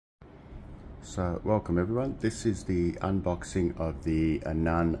So welcome everyone, this is the unboxing of the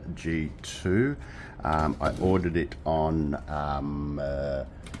ANAN G2. I ordered it on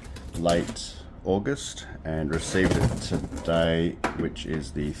late August and received it today, which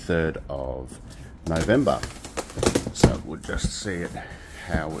is the 3rd of November. So we'll just see it,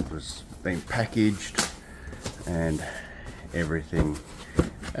 how it was being packaged and everything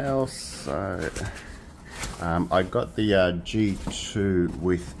else. So I got the G2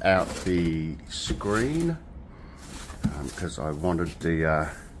 without the screen because I wanted the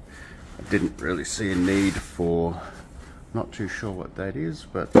I didn't really see a need for, not too sure what that is,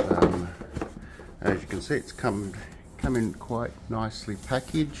 but as you can see, it's come in quite nicely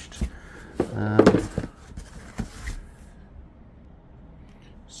packaged.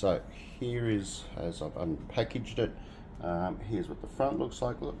 So here is, as I've unpackaged it, here's what the front looks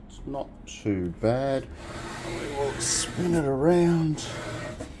like. Looks not too bad. We will spin it around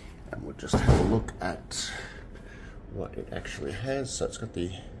and we'll just have a look at what it actually has. So it's got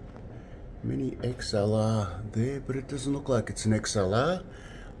the mini XLR there, but it doesn't look like it's an XLR.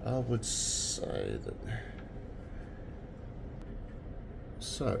 I would say that.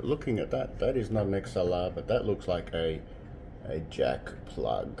 So looking at that, that is not an XLR, but that looks like a jack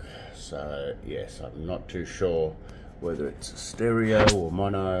plug. So yes, I'm not too sure whether it's stereo or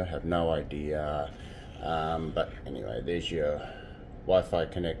mono, have no idea. But anyway, there's your Wi-Fi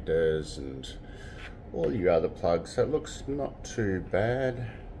connectors and all your other plugs. So it looks not too bad.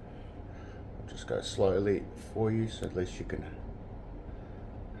 I'll just go slowly for you so at least you can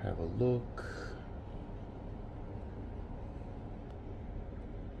have a look.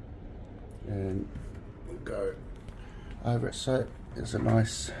 And we'll go over it. So there's a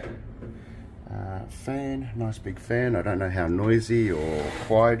nice fan, nice big fan. I don't know how noisy or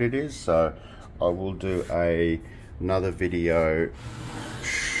quiet it is, so I will do another video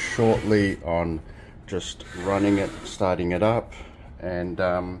shortly on just running it, starting it up, and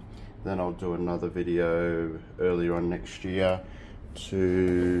then I'll do another video earlier on next year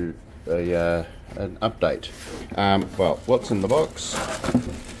to an update. Well, what's in the box?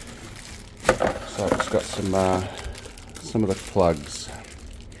 So it's got some of the plugs.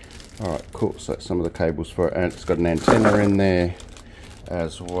 Alright, cool. So some of the cables for it, and it's got an antenna in there,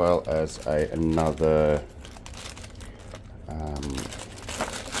 as well as another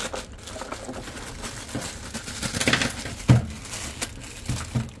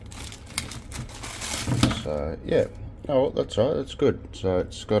so yeah. Oh, that's right, that's good. So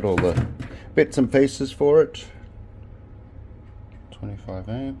it's got all the bits and pieces for it. 25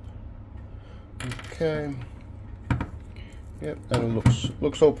 amp. Okay. Yep, that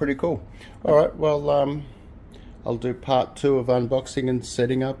looks all pretty cool. All right, well, I'll do part 2 of unboxing and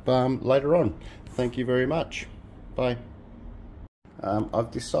setting up later on. Thank you very much. Bye.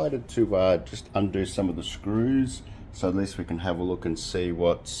 I've decided to just undo some of the screws, so at least we can have a look and see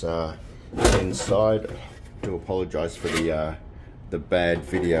what's inside. I do apologise for the bad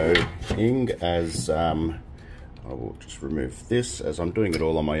videoing, as I will just remove this, as I'm doing it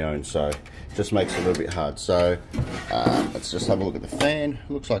all on my own, so it just makes it a little bit hard. So let's just have a look at the fan.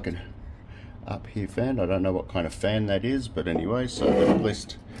 Looks like an up here fan. I don't know what kind of fan that is, but anyway, so at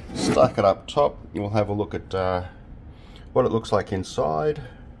least stuck it up top. We'll have a look at what it looks like inside.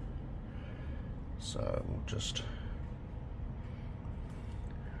 So we'll just,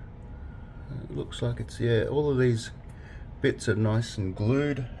 it looks like it's, yeah, all of these bits are nice and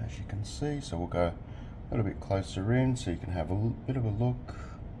glued, as you can see. So we'll go a little bit closer in so you can have a bit of a look.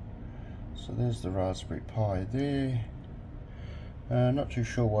 So there's the Raspberry Pi there. Not too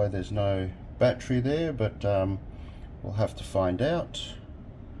sure why there's no battery there, but we'll have to find out.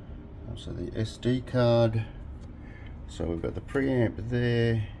 So the SD card. So we've got the preamp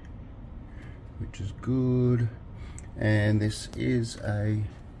there, which is good. And this is a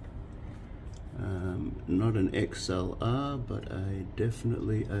not an XLR, but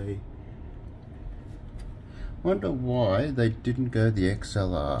definitely a, wonder why they didn't go the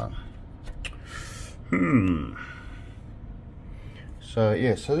XLR. So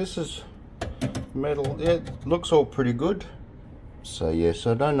yeah, so this is metal. Yeah, it looks all pretty good. So yeah,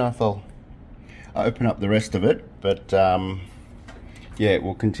 so I don't know if I'll open up the rest of it, but yeah,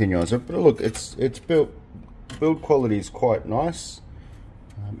 we'll continue on. So, but look, it's build quality is quite nice.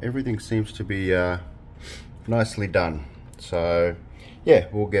 Everything seems to be nicely done. So yeah,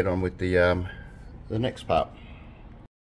 we'll get on with the next part.